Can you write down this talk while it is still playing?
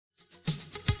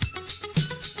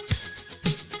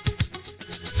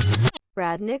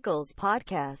Brad Nichols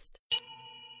Podcast.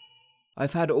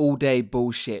 I've had all day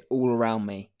bullshit all around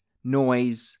me.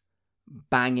 Noise,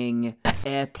 banging,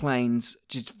 airplanes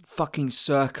just fucking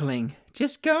circling.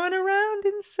 Just going around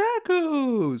in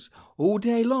circles all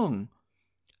day long.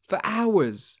 For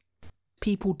hours.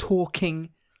 People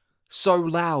talking so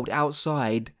loud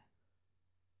outside.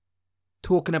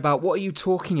 Talking about, what are you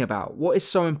talking about? What is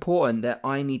so important that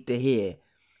I need to hear?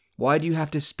 Why do you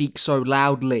have to speak so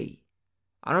loudly?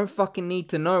 I don't fucking need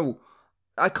to know.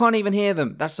 I can't even hear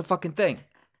them. That's the fucking thing.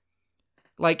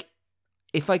 Like,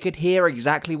 if I could hear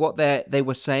exactly what they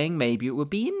were saying, maybe it would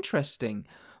be interesting.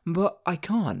 But I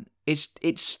can't. It's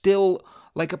still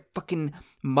like a fucking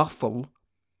muffle.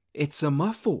 It's a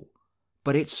muffle.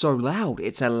 But it's so loud.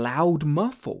 It's a loud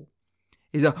muffle.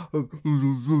 It's a...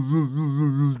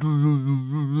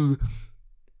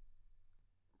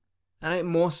 And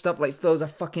more stuff like those are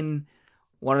fucking...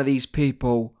 One of these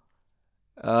people...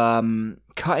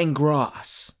 cutting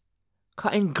grass.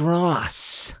 Cutting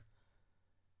grass.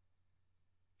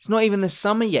 It's not even the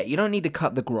summer yet. You don't need to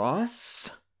cut the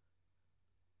grass.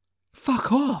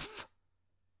 Fuck off.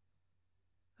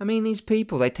 I mean, these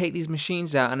people, they take these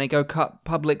machines out and they go cut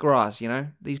public grass, you know?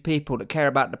 These people that care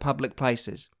about the public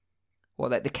places. Or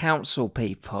like the council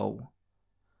people.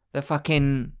 The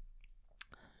fucking...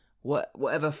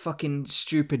 Whatever fucking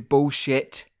stupid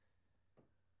bullshit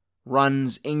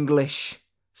runs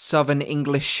Southern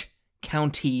English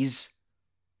counties.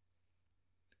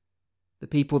 The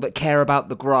people that care about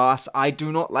the grass. I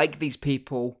do not like these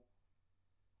people.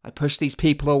 I push these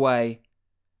people away.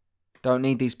 Don't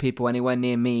need these people anywhere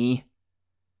near me.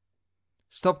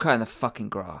 Stop cutting the fucking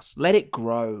grass. Let it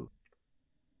grow.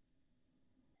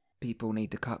 People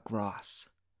need to cut grass.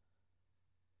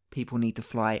 People need to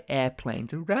fly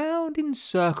airplanes around in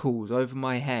circles over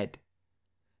my head.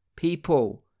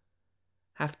 People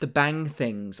have to bang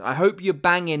things. I hope you're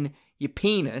banging your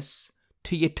penis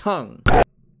to your tongue.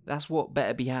 That's what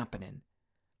better be happening.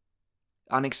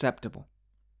 Unacceptable.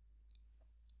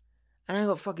 And I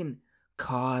got fucking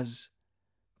cars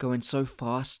going so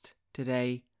fast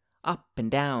today. Up and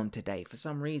down today for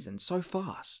some reason. So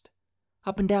fast.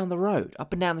 Up and down the road.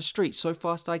 Up and down the street. So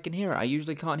fast I can hear it. I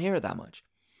usually can't hear it that much.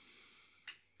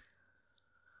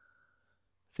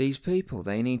 These people,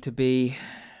 they need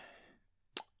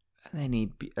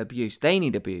abuse. They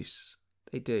need abuse.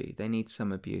 They do. They need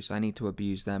some abuse. I need to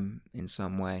abuse them in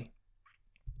some way.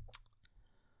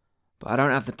 But I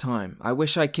don't have the time. I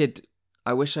wish I could.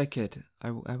 I wish I could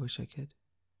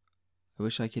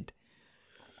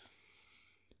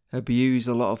abuse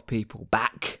a lot of people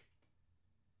back.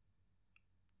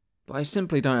 But I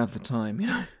simply don't have the time, you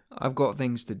know. I've got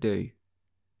things to do.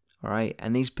 Alright?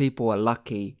 And these people are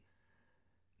lucky.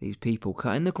 These people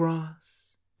cutting the grass.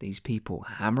 These people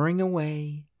hammering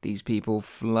away. These people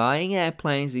flying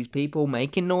airplanes. These people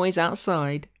making noise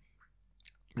outside.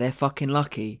 They're fucking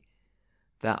lucky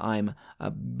that I'm a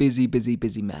busy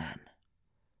man.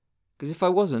 Because if I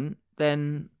wasn't,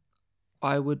 then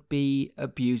I would be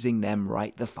abusing them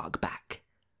right the fuck back.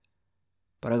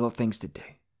 But I got things to do.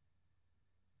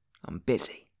 I'm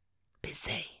busy.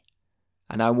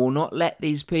 And I will not let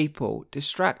these people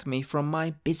distract me from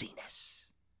my busyness.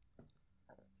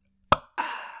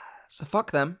 So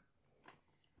fuck them.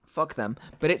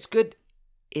 But it's good.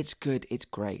 It's good. It's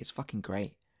great. It's fucking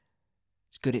great.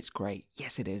 It's good. It's great.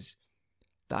 Yes, it is.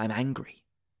 That I'm angry.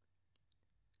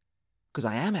 Because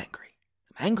I am angry.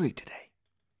 I'm angry today.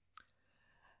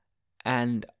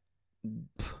 And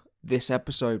this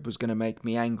episode was going to make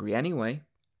me angry anyway.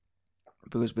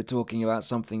 Because we're talking about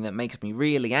something that makes me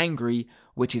really angry,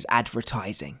 which is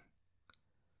advertising.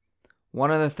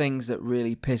 One of the things that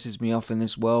really pisses me off in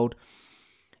this world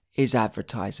is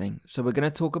advertising. So we're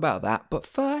going to talk about that. But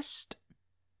first,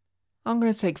 I'm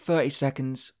going to take 30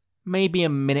 seconds, maybe a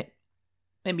minute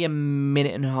and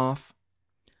a half,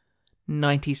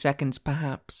 90 seconds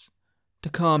perhaps, to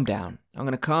calm down. I'm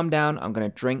going to calm down. I'm going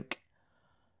to drink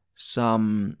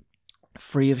some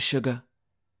free of sugar,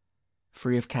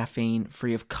 free of caffeine,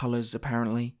 free of colours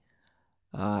apparently,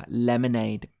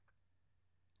 lemonade.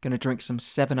 Going to drink some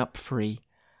 7-Up free.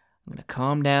 I'm going to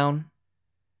calm down.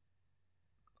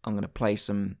 I'm going to play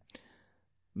some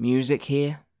music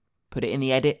here, put it in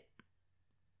the edit.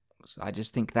 So I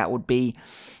just think that would be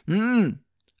a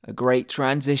great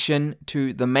transition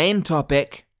to the main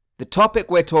topic. The topic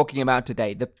we're talking about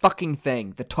today. The fucking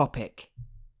thing. The topic.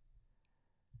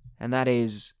 And that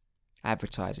is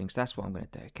advertising. So that's what I'm going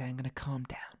to do. Okay, I'm going to calm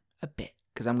down a bit.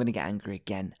 Because I'm going to get angry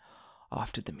again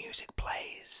after the music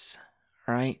plays.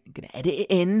 Alright? I'm going to edit it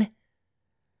in.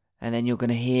 And then you're going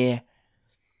to hear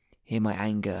my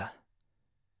anger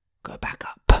go back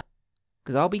up.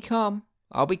 Because I'll be calm.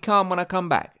 I'll be calm when I come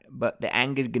back. But the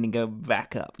anger's going to go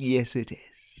back up. Yes, it is.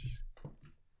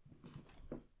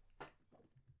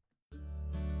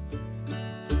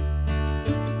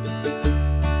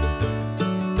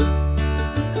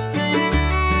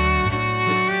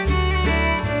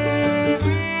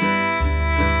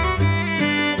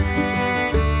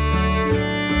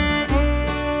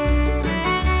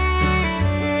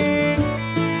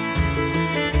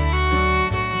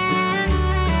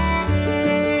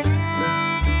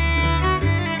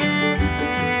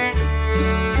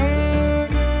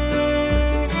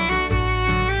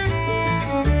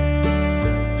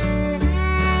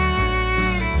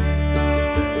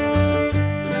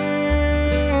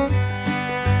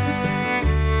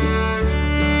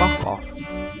 Fuck off.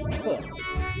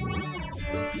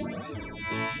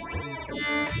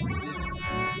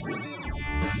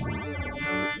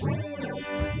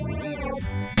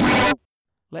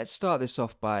 Let's start this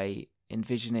off by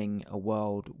envisioning a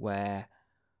world where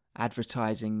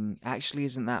advertising actually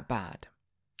isn't that bad,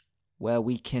 where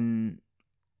we can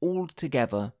all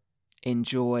together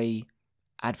enjoy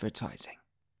advertising.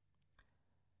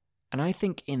 And I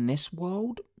think in this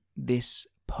world, this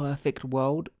perfect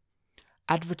world,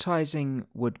 advertising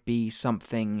would be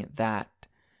something that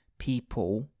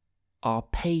people are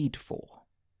paid for.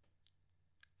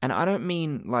 And I don't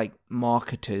mean like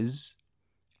marketers,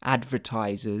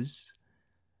 advertisers,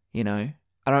 I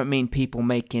don't mean people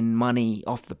making money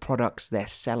off the products they're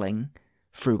selling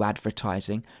through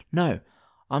advertising. No,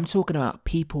 I'm talking about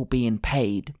people being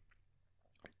paid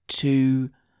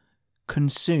to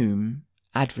consume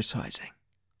advertising,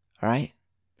 all right?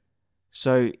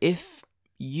 So if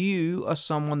you are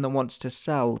someone that wants to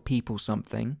sell people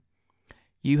something,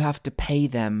 you have to pay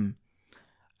them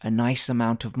a nice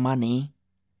amount of money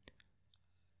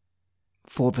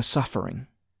for the suffering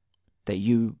that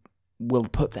you will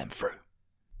put them through.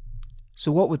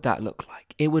 So what would that look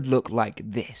like? It would look like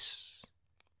this.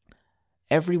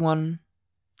 Everyone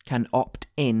can opt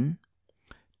in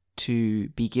to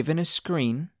be given a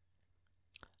screen,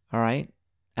 all right?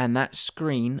 And that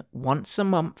screen, once a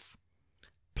month,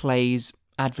 plays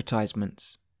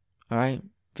advertisements, all right?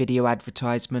 Video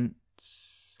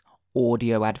advertisements,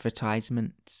 audio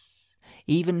advertisements,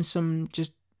 even some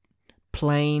just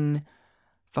plain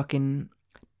fucking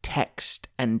text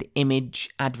and image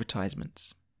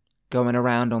advertisements going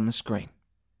around on the screen.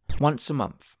 Once a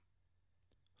month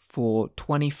for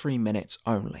 23 minutes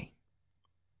only.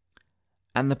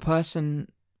 And the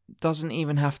person doesn't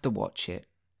even have to watch it.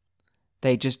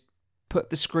 They just put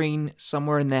the screen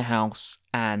somewhere in their house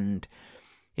and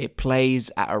it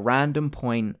plays at a random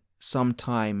point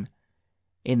sometime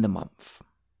in the month.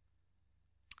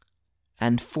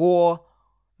 And for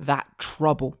that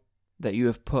trouble that you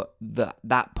have put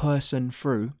that person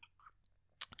through,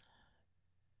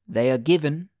 they are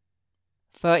given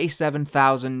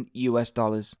 $37,000 US.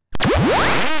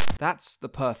 That's the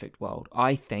perfect world.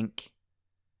 I think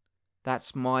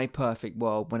that's my perfect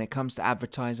world when it comes to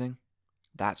advertising.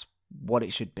 That's what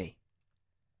it should be.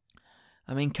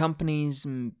 I mean, companies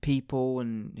and people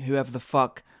and whoever the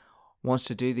fuck wants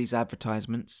to do these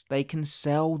advertisements, they can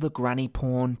sell the granny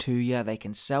porn to you, they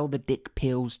can sell the dick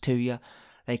pills to you,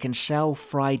 they can sell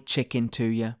fried chicken to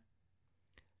you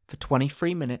for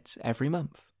 23 minutes every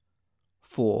month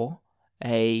for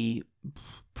a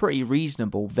pretty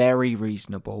reasonable, very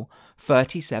reasonable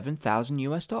 $37,000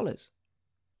 US.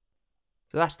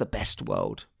 So that's the best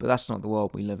world, but that's not the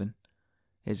world we live in,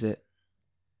 is it?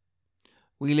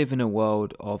 We live in a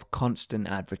world of constant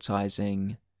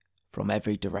advertising from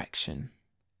every direction.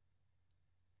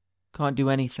 Can't do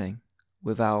anything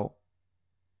without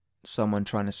someone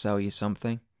trying to sell you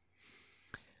something.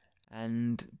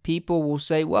 And people will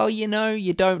say, well, you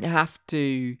don't have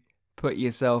to put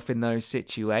yourself in those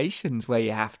situations where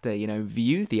you have to,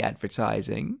 view the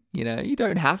advertising. You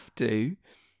don't have to.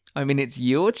 I mean, it's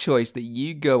your choice that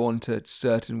you go onto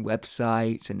certain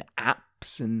websites and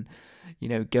apps and,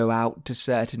 go out to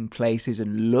certain places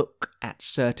and look at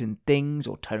certain things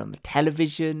or turn on the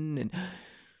television and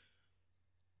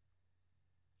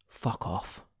fuck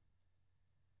off.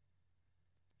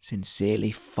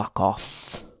 Sincerely, fuck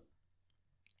off.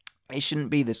 It shouldn't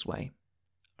be this way,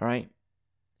 all right?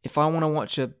 If I want to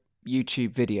watch a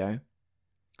YouTube video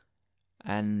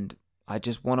and I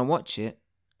just want to watch it,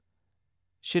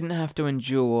 shouldn't have to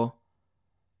endure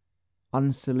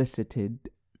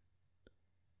unsolicited,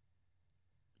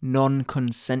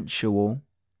 non-consensual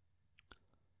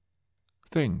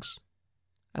things.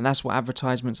 And that's what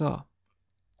advertisements are.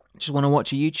 I just want to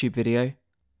watch a YouTube video.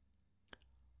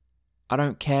 I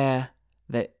don't care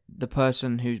that the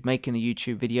person who's making the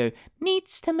YouTube video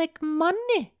needs to make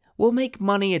money. We'll make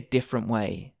money a different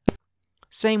way.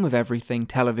 Same with everything,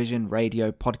 television,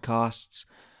 radio, podcasts,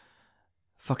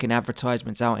 fucking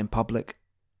advertisements out in public.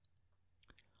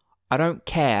 I don't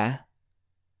care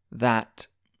that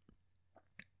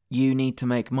you need to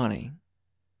make money.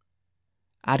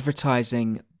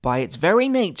 Advertising, by its very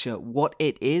nature, what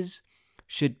it is,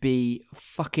 should be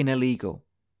fucking illegal.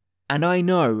 And I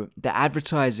know that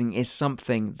advertising is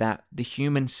something that the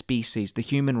human species, the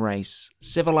human race,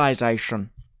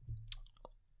 civilization,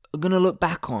 are going to look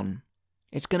back on.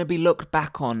 It's going to be looked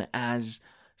back on as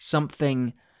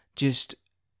something just,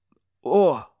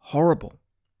 horrible.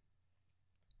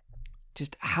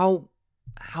 Just how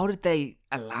did they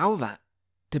allow that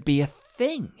to be a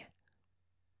thing?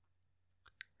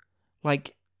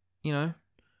 Like, the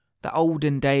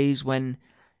olden days when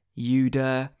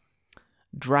you'd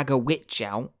drag a witch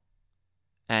out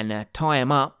and tie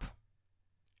them up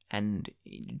and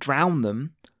drown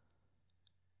them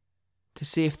to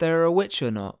see if they're a witch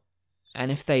or not.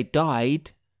 And if they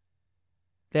died,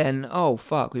 then, oh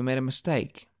fuck, we made a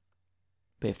mistake.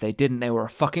 But if they didn't, they were a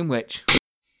fucking witch.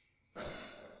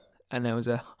 And there was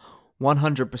a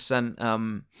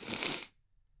 100%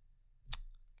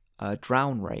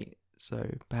 drown rate.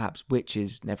 So perhaps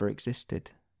witches never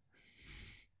existed.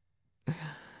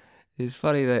 It's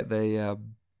funny that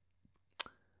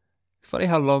it's funny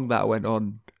how long that went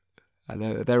on.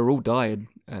 And they were all dying,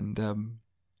 and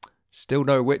still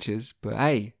no witches. But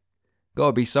hey,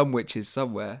 gotta be some witches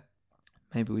somewhere.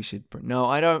 Maybe we should. No,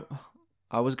 I don't.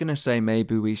 I was gonna say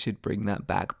maybe we should bring that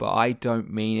back, but I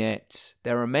don't mean it.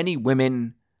 There are many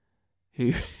women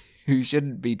who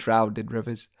shouldn't be drowned in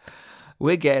rivers.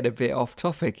 We're getting a bit off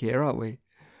topic here, aren't we?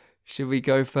 Should we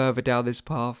go further down this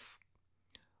path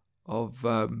of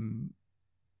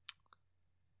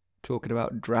talking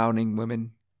about drowning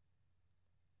women?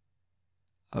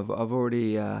 I've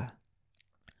already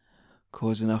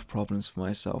caused enough problems for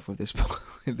myself with this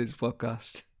with this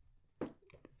podcast.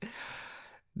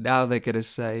 Now they're gonna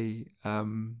say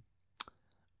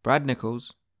Brad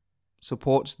Nichols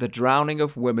supports the drowning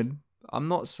of women. I'm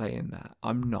not saying that.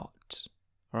 I'm not.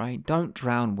 All right, don't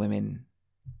drown women.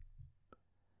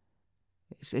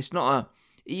 It's not a.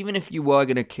 Even if you were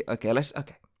gonna.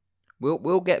 Okay.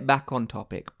 We'll get back on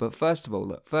topic. But first of all,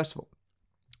 all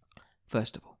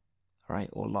right,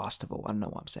 or last of all, I don't know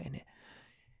what I'm saying here.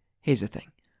 Here's the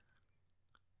thing.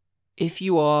 If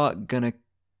you are gonna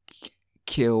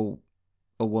kill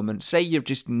a woman, say you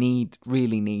just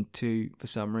really need to for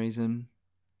some reason.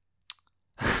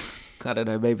 I don't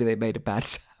know. Maybe they made a bad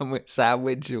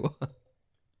sandwich or.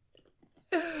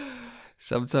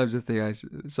 Sometimes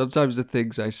the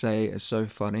things I say are so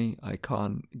funny I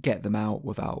can't get them out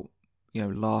without,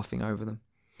 laughing over them.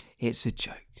 It's a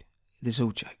joke. This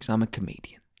all jokes. I'm a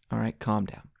comedian. All right, calm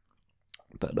down.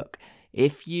 But look,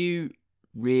 if you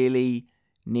really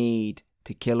need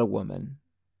to kill a woman,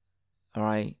 all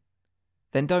right,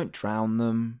 then don't drown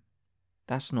them.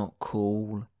 That's not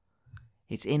cool.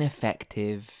 It's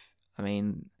ineffective. I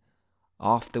mean,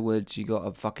 afterwards, you got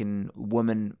a fucking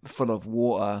woman full of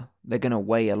water. They're going to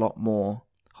weigh a lot more,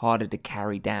 harder to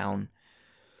carry down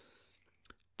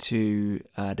to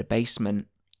the basement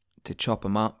to chop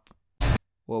them up.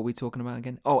 What are we talking about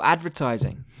again? Oh,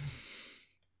 advertising.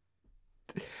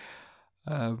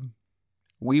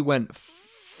 We went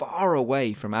far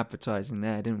away from advertising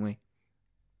there, didn't we?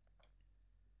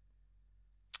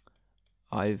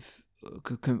 I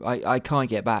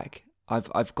can't get back.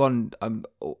 I've gone.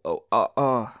 What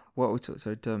are we talking?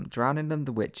 So drowning in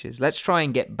the witches. Let's try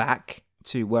and get back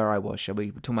to where I was. Shall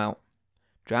we? We're talking about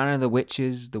drowning in the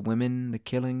witches, the women, the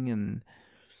killing, and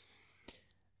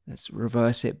let's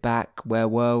reverse it back. Where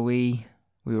were we?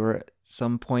 We were at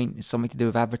some point. It's something to do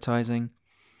with advertising.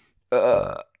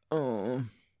 I'm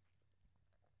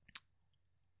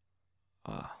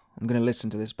gonna listen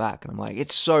to this back, and I'm like,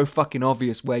 it's so fucking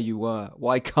obvious where you were.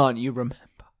 Why can't you remember?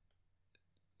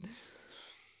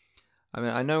 I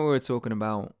mean, I know we were talking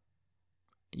about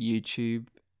YouTube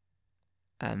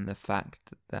and the fact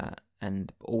that,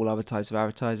 and all other types of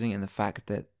advertising, and the fact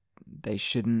that they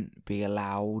shouldn't be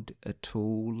allowed at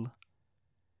all.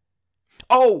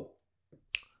 Oh!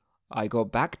 I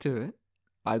got back to it.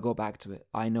 I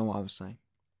know what I was saying.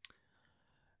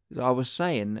 I was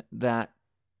saying that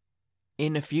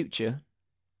in the future,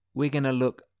 we're going to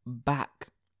look back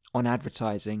on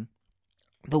advertising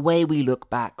the way we look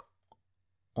back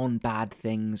on bad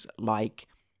things like,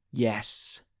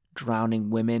 yes, drowning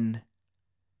women,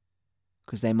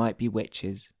 because they might be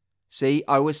witches. See,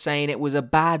 I was saying it was a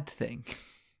bad thing.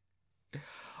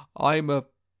 I'm a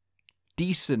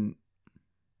decent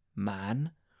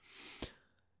man.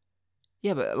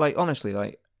 Yeah, but honestly,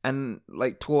 and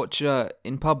like torture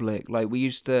in public. Like we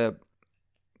used to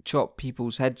chop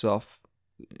people's heads off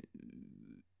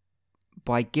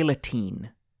by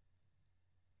guillotine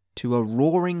to a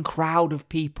roaring crowd of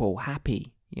people,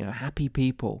 happy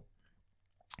people.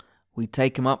 We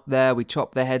take them up there, we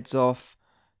chop their heads off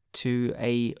to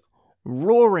a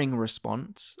roaring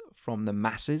response from the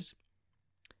masses.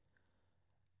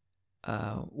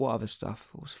 What other stuff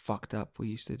was fucked up we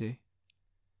used to do?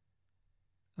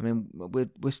 I mean,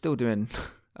 we're still doing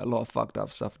a lot of fucked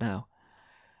up stuff now.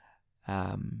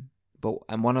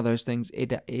 But one of those things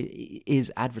it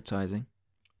is advertising.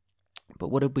 But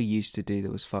what did we used to do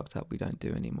that was fucked up we don't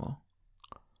do anymore?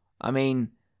 I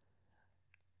mean,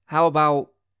 how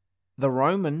about the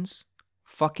Romans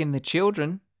fucking the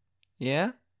children?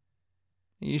 Yeah?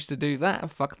 They used to do that.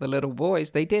 Fuck the little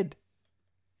boys. They did.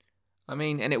 I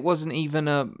mean, and it wasn't even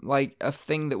a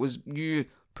thing that was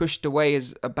pushed away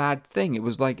as a bad thing. It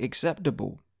was like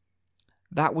acceptable.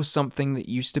 That was something that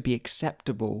used to be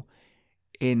acceptable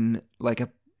in like a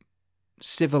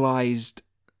civilized,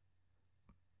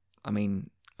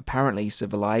 apparently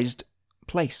civilized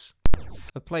place.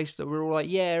 A place that we're all like,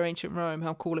 yeah, ancient Rome,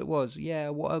 how cool it was. Yeah,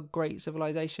 what a great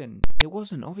civilization. It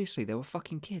wasn't, obviously. They were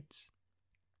fucking kids.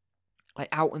 Like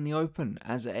out in the open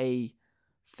as a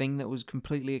thing that was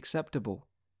completely acceptable.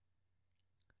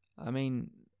 I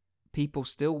mean, people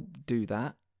still do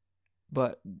that.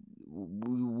 But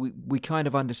we kind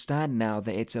of understand now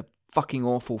that it's a fucking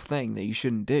awful thing that you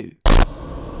shouldn't do.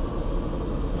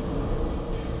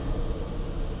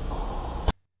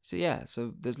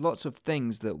 So there's lots of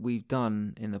things that we've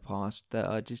done in the past that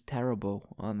are just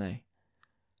terrible, aren't they?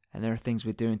 And there are things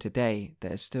we're doing today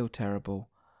that are still terrible.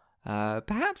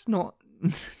 Perhaps not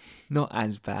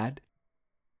as bad.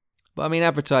 But I mean,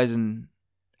 advertising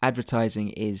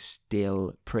is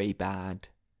still pretty bad.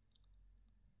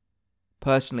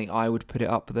 Personally, I would put it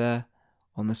up there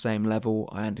on the same level.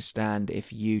 I understand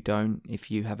if you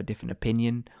have a different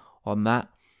opinion on that.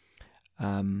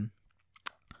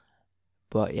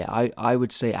 But yeah, I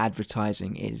would say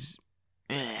advertising is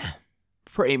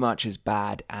pretty much as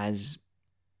bad as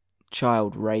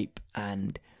child rape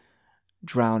and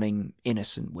drowning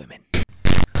innocent women.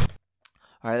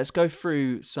 Alright, let's go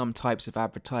through some types of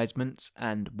advertisements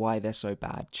and why they're so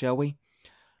bad, shall we?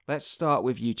 Let's start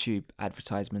with YouTube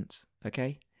advertisements,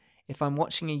 okay? If I'm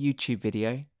watching a YouTube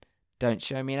video, don't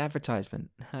show me an advertisement,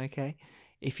 okay?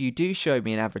 If you do show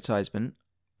me an advertisement,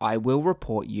 I will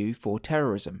report you for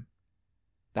terrorism.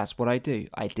 That's what I do.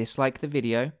 I dislike the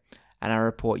video and I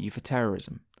report you for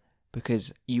terrorism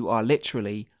because you are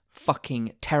literally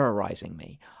fucking terrorizing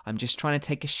me. I'm just trying to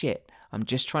take a shit. I'm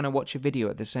just trying to watch a video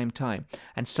at the same time.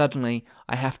 And suddenly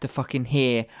I have to fucking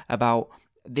hear about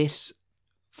this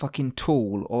fucking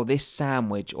tool or this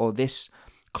sandwich or this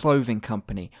clothing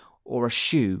company or a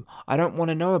shoe. I don't want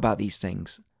to know about these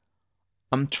things.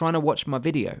 I'm trying to watch my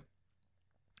video.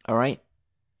 All right?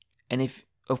 And if,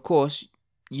 of course,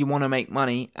 you want to make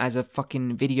money as a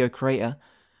fucking video creator,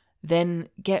 then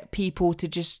get people to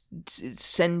just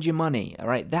send you money, all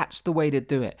right? That's the way to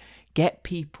do it. Get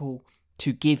people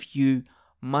to give you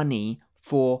money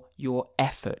for your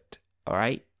effort, all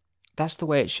right? That's the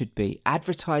way it should be.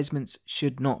 Advertisements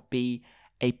should not be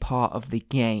a part of the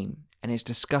game, and it's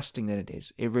disgusting that it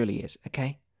is. It really is,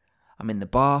 okay? I'm in the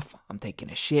bath, I'm taking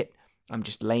a shit, I'm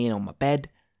just laying on my bed,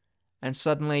 and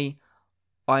suddenly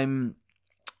I'm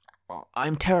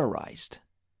terrorized.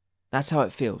 That's how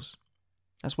it feels.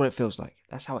 That's what it feels like.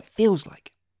 That's how it feels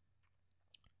like.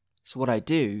 So what I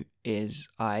do is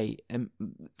I am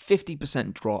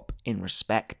 50% drop in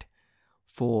respect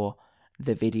for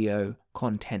the video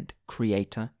content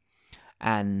creator,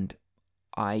 and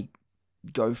I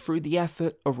go through the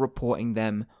effort of reporting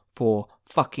them for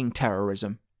fucking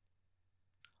terrorism.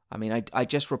 I mean, I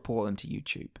just report them to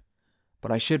YouTube,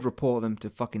 but I should report them to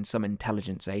fucking some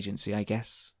intelligence agency, I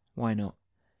guess. Why not?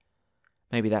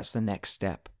 Maybe that's the next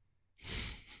step.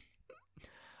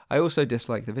 I also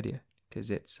dislike the video because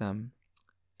it's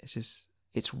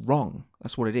wrong.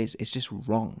 That's what it is. It's just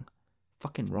wrong.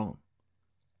 Fucking wrong.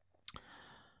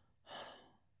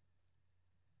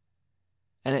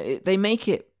 And they make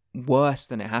it worse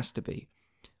than it has to be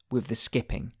with the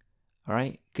skipping. All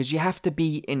right? Because you have to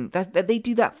be in... They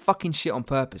do that fucking shit on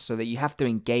purpose so that you have to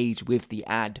engage with the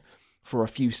ad for a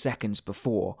few seconds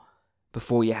before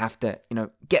you have to,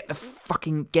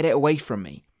 get it away from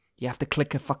me. You have to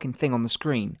click a fucking thing on the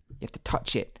screen. You have to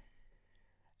touch it.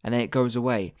 And then it goes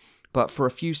away. But for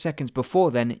a few seconds before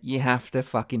then, you have to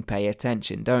fucking pay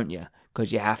attention, don't you?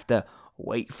 Because you have to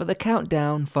wait for the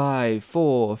countdown. 5,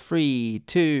 4, 3,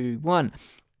 2, 1.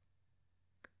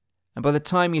 And by the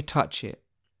time you touch it,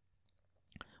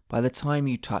 by the time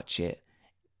you touch it,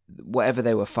 whatever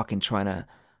they were fucking trying to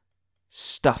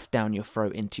stuff down your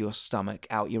throat, into your stomach,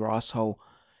 out your asshole,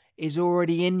 is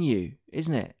already in you,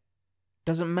 isn't it?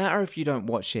 Doesn't matter if you don't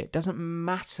watch it. Doesn't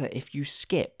matter if you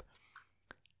skip.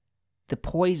 The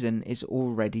poison is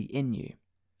already in you.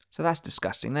 So that's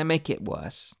disgusting. They make it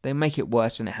worse. They make it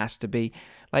worse than it has to be.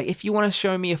 Like, if you want to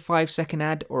show me a 5-second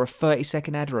ad or a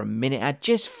 30-second ad or a minute ad,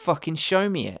 just fucking show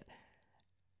me it.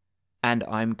 And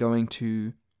I'm going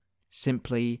to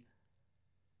simply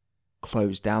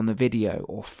close down the video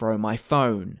or throw my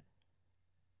phone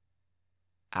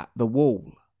at the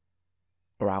wall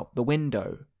or out the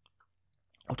window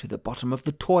or to the bottom of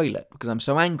the toilet because I'm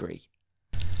so angry.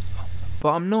 But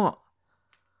I'm not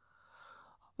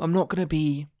going to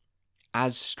be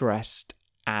as stressed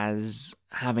as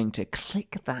having to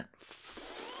click that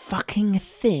fucking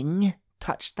thing,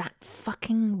 touch that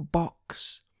fucking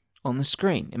box on the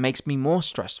screen. It makes me more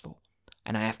stressful.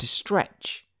 And I have to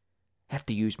stretch. I have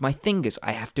to use my fingers.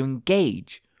 I have to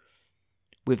engage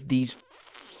with these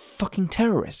fucking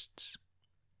terrorists.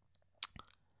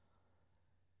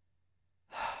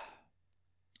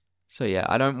 So yeah,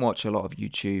 I don't watch a lot of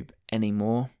YouTube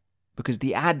anymore because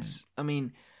the ads, I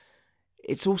mean,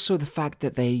 it's also the fact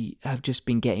that they have just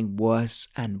been getting worse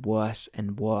and worse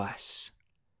and worse.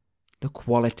 The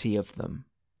quality of them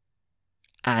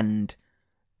and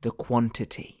the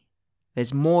quantity.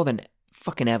 There's more than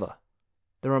fucking ever.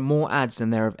 There are more ads than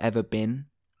there have ever been.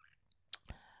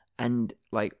 And,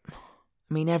 like, I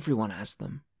mean, everyone has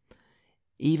them.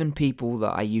 Even people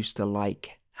that I used to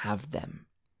like have them.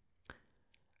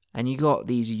 And you got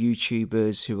these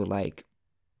YouTubers who are, like,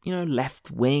 you know,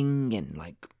 left-wing and,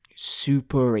 like,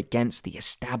 super against the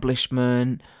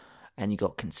establishment. And you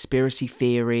got conspiracy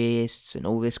theorists and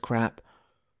all this crap.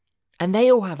 And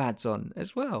they all have ads on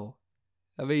as well.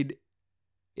 I mean,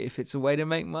 if it's a way to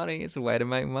make money, it's a way to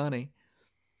make money.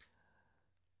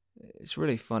 It's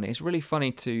really funny. It's really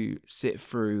funny to sit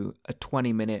through a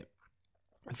 20-minute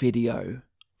video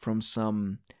from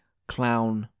some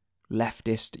clown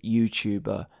leftist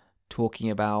YouTuber talking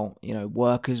about, you know,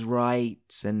 workers'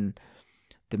 rights and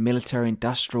the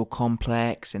military-industrial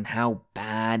complex and how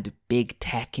bad big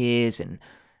tech is and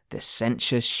the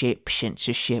censorship.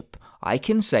 I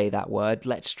can say that word.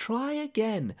 Let's try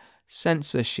again.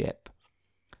 Censorship.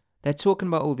 They're talking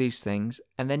about all these things,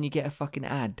 and then you get a fucking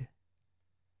ad.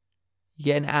 You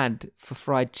get an ad for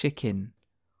fried chicken,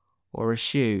 or a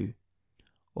shoe,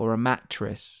 or a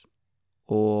mattress,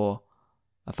 or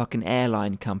a fucking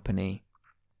airline company,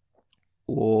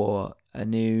 or a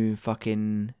new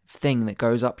fucking thing that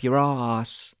goes up your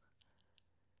ass.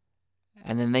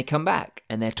 And then they come back,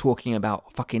 and they're talking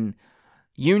about fucking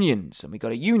unions, and we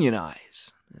gotta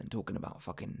unionize. And they're talking about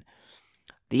fucking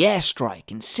the airstrike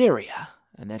in Syria.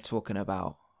 And they're talking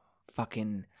about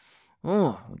fucking,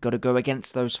 oh, we got to go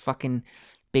against those fucking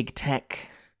big tech.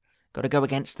 Got to go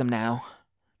against them now.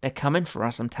 They're coming for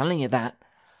us, I'm telling you that.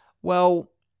 Well,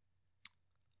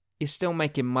 you're still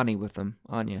making money with them,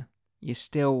 aren't you? You're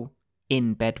still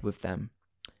in bed with them.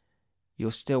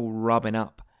 You're still rubbing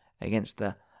up against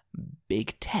the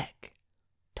big tech,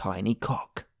 tiny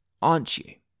cock, aren't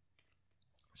you?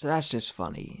 So that's just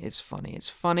funny. It's funny. It's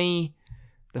funny,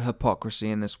 the hypocrisy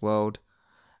in this world.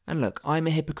 And look, I'm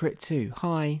a hypocrite too.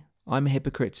 Hi, I'm a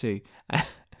hypocrite too.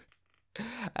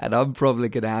 And I'm probably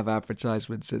going to have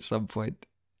advertisements at some point.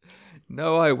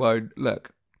 No, I won't. Look,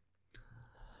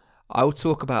 I'll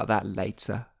talk about that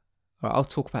later. Or I'll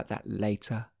talk about that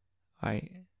later.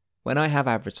 Right? When I have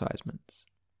advertisements,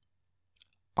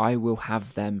 I will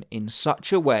have them in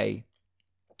such a way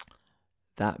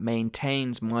that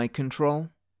maintains my control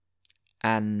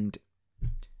and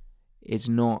is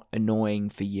not annoying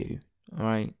for you. All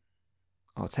right,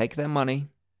 I'll take their money,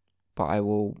 but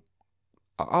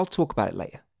I'll talk about it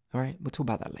later. All right, we'll talk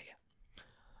about that later.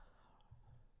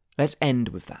 Let's end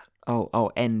with that.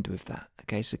 I'll end with that.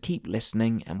 Okay, so keep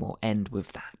listening, and we'll end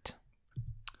with that.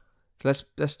 So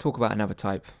let's talk about another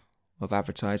type of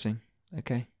advertising.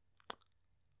 Okay.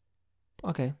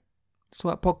 Let's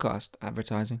talk about podcast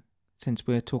advertising. Since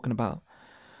we're talking about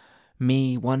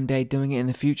me one day doing it in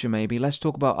the future, maybe let's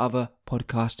talk about other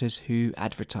podcasters who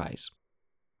advertise.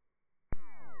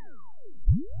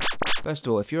 First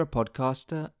of all, if you're a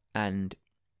podcaster and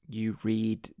you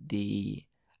read the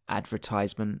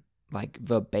advertisement like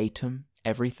verbatim,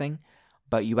 everything,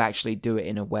 but you actually do it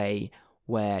in a way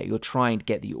where you're trying to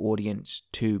get the audience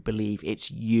to believe it's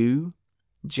you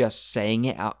just saying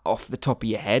it out off the top of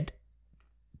your head,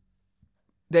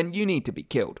 then you need to be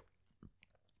killed.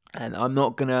 And I'm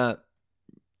not gonna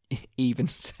even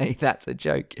say that's a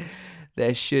joke.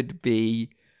 There should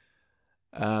be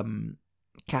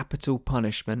capital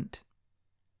punishment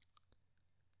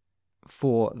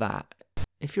for that.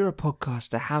 If you're a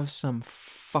podcaster, have some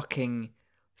fucking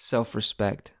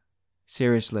self-respect.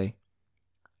 Seriously.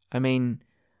 I mean,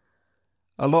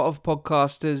 a lot of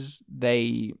podcasters,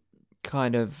 they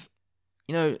kind of,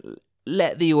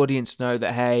 let the audience know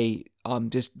that, hey,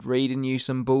 I'm just reading you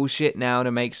some bullshit now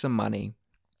to make some money.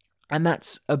 And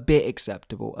that's a bit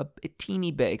acceptable, a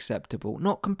teeny bit acceptable.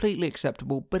 Not completely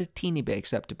acceptable, but a teeny bit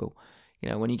acceptable.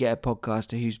 When you get a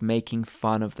podcaster who's making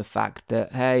fun of the fact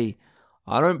that, hey,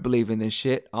 I don't believe in this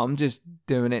shit, I'm just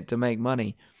doing it to make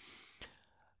money.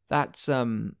 That's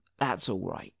all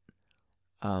right.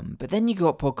 But then you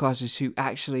got podcasters who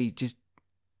actually just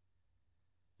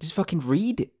fucking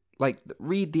read it. Like,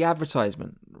 read the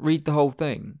advertisement, read the whole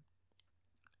thing,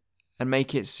 and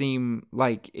make it seem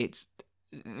like it's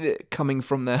coming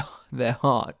from their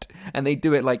heart. And they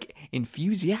do it, like,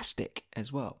 enthusiastic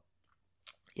as well.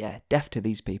 Yeah, deaf to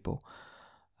these people.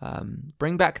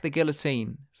 Bring back the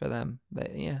guillotine for them.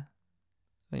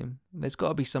 There's got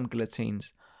to be some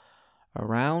guillotines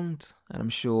around, and I'm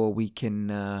sure we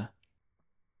can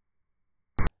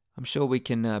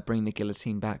bring the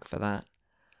guillotine back for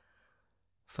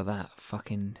that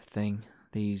fucking thing.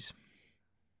 These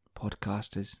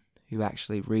podcasters who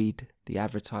actually read the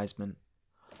advertisement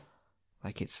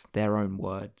like it's their own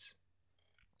words.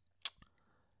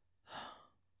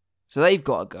 So they've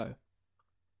got to go.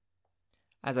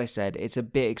 As I said, it's a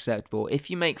bit acceptable.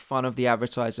 If you make fun of the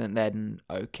advertisement, then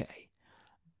okay.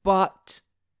 But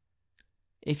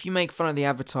if you make fun of the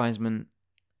advertisement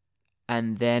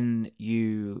and then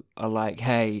you are like,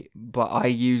 hey, but I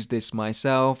use this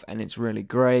myself and it's really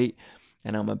great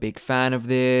and I'm a big fan of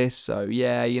this, so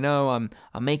yeah, I'm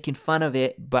making fun of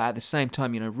it, but at the same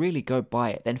time, really go buy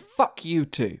it, then fuck you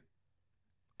too.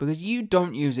 Because you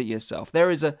don't use it yourself. There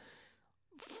is a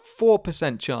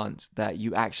 4% chance that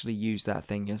you actually use that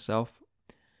thing yourself.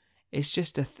 It's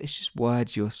just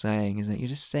words you're saying, isn't it? You're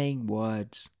just saying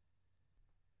words.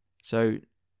 So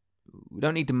we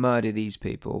don't need to murder these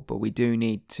people, but we do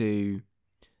need to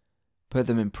put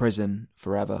them in prison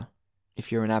forever.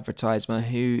 If you're an advertiser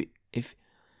who, if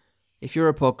you're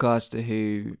a podcaster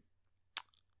who,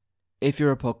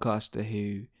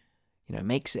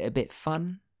 makes it a bit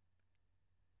fun,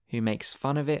 who makes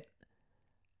fun of it,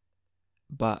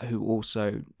 but who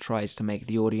also tries to make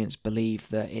the audience believe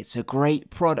that it's a great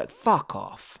product, fuck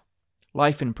off.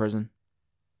 Life in prison.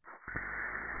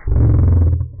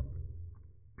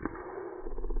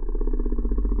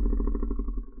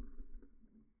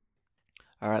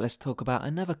 Alright, let's talk about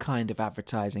another kind of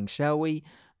advertising, shall we?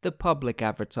 The public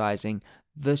advertising,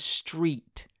 the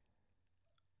street,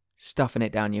 stuffing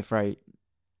it down your throat.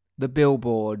 The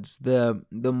billboards, the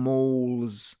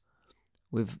malls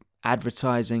with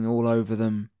advertising all over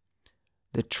them.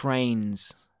 The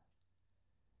trains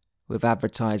with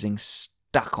advertising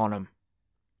stuck on them.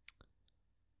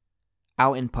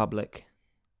 Out in public.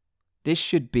 This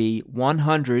should be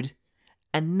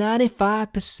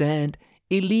 195%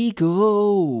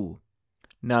 illegal.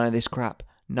 None of this crap.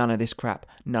 None of this crap.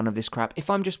 None of this crap. If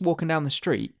I'm just walking down the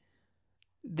street,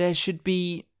 there should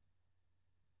be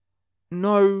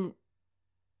no...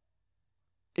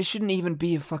 It shouldn't even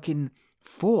be a fucking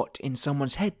thought in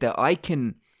someone's head that I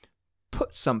can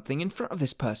put something in front of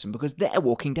this person because they're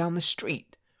walking down the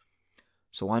street.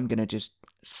 So I'm going to just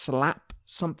slap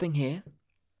something here.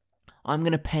 I'm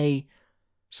going to pay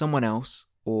someone else,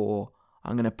 or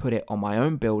I'm going to put it on my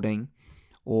own building,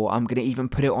 or I'm going to even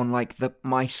put it on like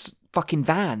my fucking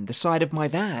van, the side of my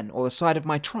van, or the side of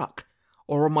my truck,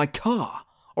 or on my car,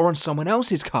 or on someone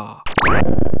else's car.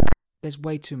 There's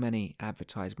way too many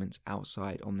advertisements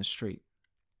outside on the street.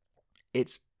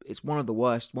 It's one of the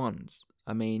worst ones.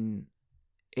 I mean,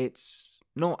 it's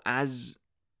not as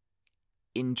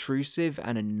intrusive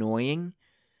and annoying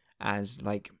as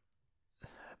like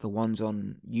the ones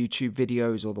on YouTube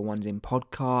videos or the ones in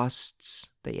podcasts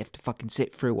that you have to fucking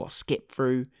sit through or skip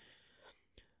through.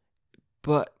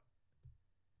 But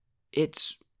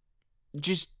it's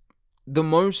just the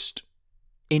most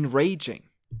enraging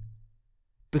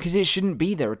because it shouldn't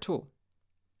be there at all.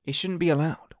 It shouldn't be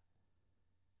allowed.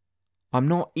 I'm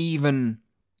not even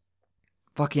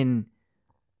fucking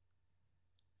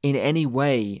in any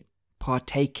way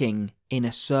partaking in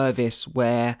a service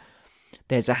where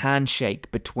there's a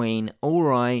handshake between,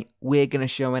 alright, we're going to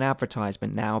show an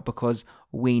advertisement now because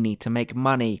we need to make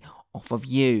money off of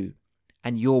you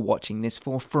and you're watching this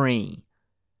for free.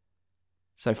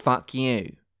 So fuck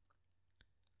you.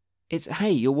 It's,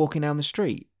 hey, you're walking down the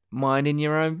street, minding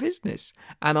your own business,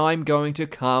 and I'm going to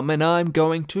come and I'm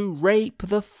going to rape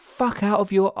the fuck out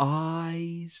of your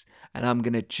eyes and I'm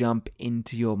going to jump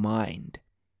into your mind.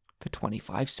 for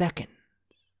 25 seconds.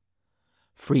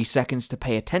 3 seconds to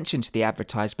pay attention to the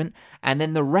advertisement, and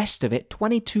then the rest of it,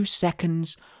 22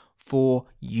 seconds for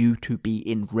you to be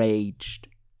enraged.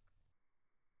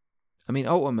 I mean,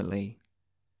 ultimately,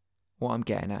 what I'm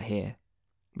getting at here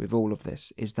with all of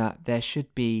this is that there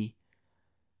should be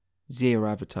 0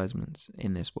 advertisements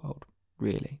in this world,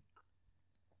 really.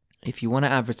 If you want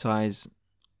to advertise,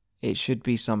 it should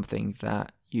be something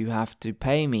that you have to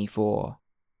pay me for.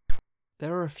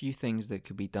 There are a few things that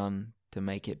could be done to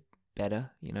make it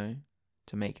better,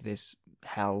 to make this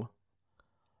hell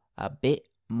a bit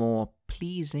more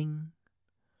pleasing.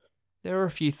 There are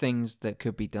a few things that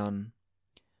could be done,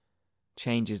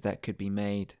 changes that could be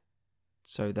made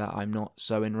so that I'm not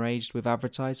so enraged with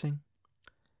advertising.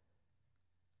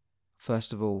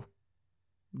 First of all,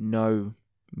 no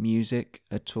music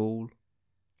at all,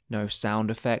 no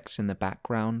sound effects in the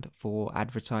background for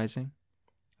advertising.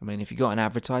 I mean, if you got an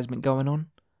advertisement going on,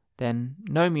 then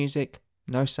no music,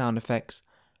 no sound effects,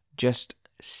 just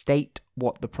state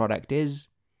what the product is,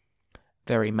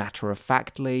 very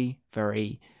matter-of-factly,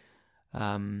 very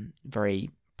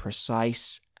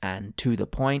precise and to the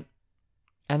point,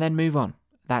 and then move on.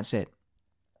 That's it.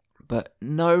 But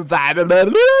no bang,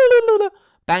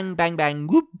 bang, bang,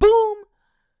 whoop, boom.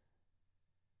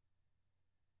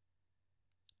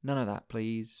 None of that,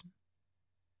 please.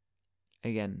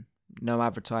 Again, no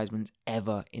advertisements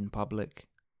ever in public.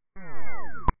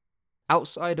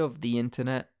 Outside of the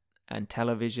internet and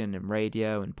television and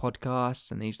radio and podcasts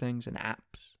and these things and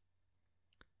apps,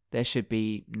 there should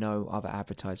be no other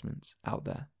advertisements out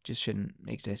there. Just shouldn't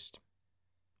exist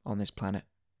on this planet.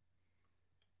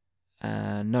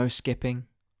 No skipping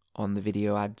on the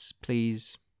video ads,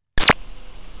 please.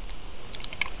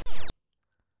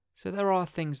 So there are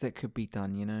things that could be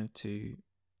done, to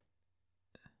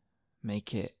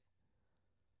make it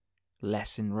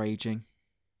less enraging.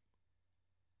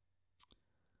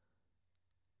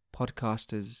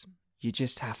 Podcasters, you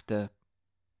just have to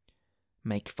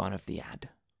make fun of the ad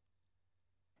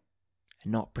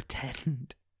and not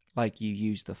pretend like you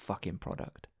use the fucking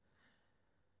product.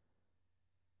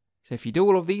 So if you do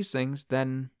all of these things,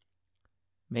 then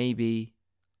maybe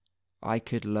I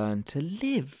could learn to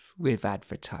live with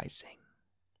advertising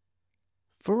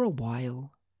for a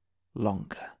while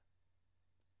longer.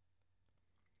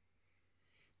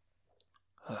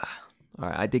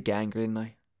 Alright, I did get angry, didn't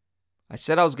I? I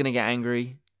said I was going to get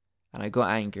angry, and I got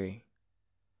angry.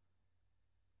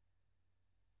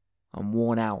 I'm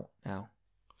worn out now.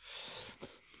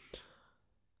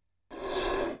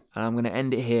 And I'm going to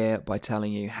end it here by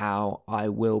telling you how I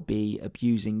will be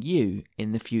abusing you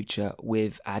in the future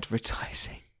with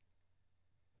advertising.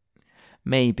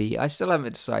 Maybe. I still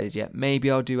haven't decided yet.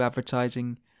 Maybe I'll do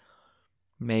advertising.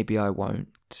 Maybe I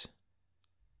won't.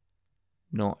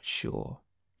 Not sure.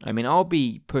 I mean, I'll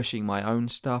be pushing my own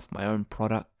stuff, my own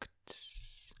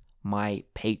products, my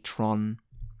Patreon.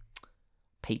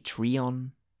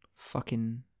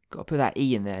 Fucking, gotta put that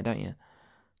E in there, don't you?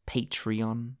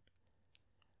 Patreon.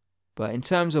 But in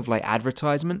terms of like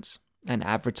advertisements and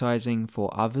advertising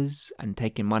for others and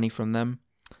taking money from them,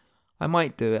 I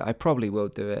might do it. I probably will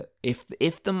do it.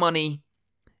 If the money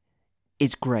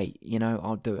is great,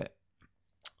 I'll do it.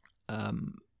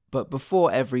 But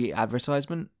before every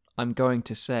advertisement, I'm going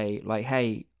to say, like,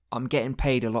 hey, I'm getting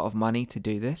paid a lot of money to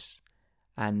do this,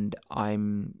 and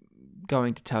I'm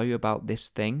going to tell you about this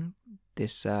thing,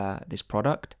 this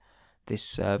product, this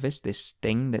service, this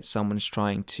thing that someone's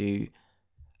trying to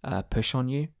push on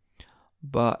you.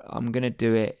 But I'm going to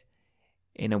do it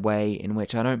in a way in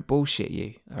which I don't bullshit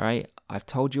you, all right? I've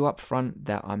told you up front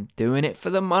that I'm doing it for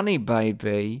the money,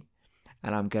 baby.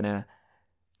 And I'm going to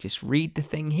just read the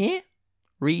thing here.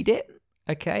 Read it,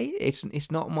 okay?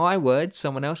 It's not my words.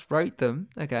 Someone else wrote them.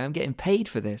 Okay, I'm getting paid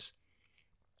for this.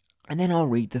 And then I'll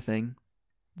read the thing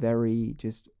very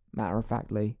just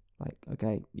matter-of-factly. Like,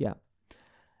 okay, yeah.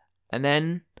 And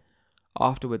then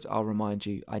afterwards, I'll remind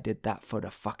you I did that for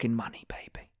the fucking money,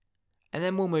 baby. And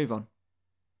then we'll move on.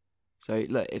 So,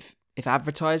 look, if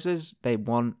advertisers, they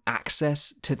want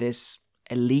access to this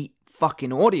elite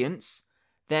fucking audience,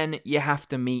 then you have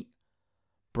to meet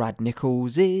Brad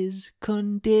Nichols'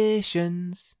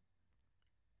 conditions.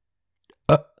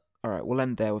 Alright, we'll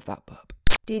end there with that burp.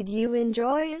 Did you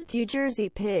enjoy it, you Jersey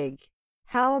pig?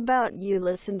 How about you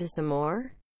listen to some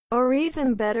more? Or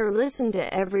even better, listen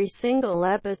to every single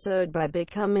episode by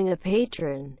becoming a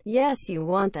patron. Yes, you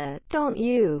want that, don't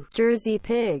you, Jersey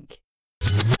pig?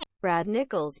 Brad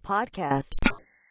Nichols Podcast.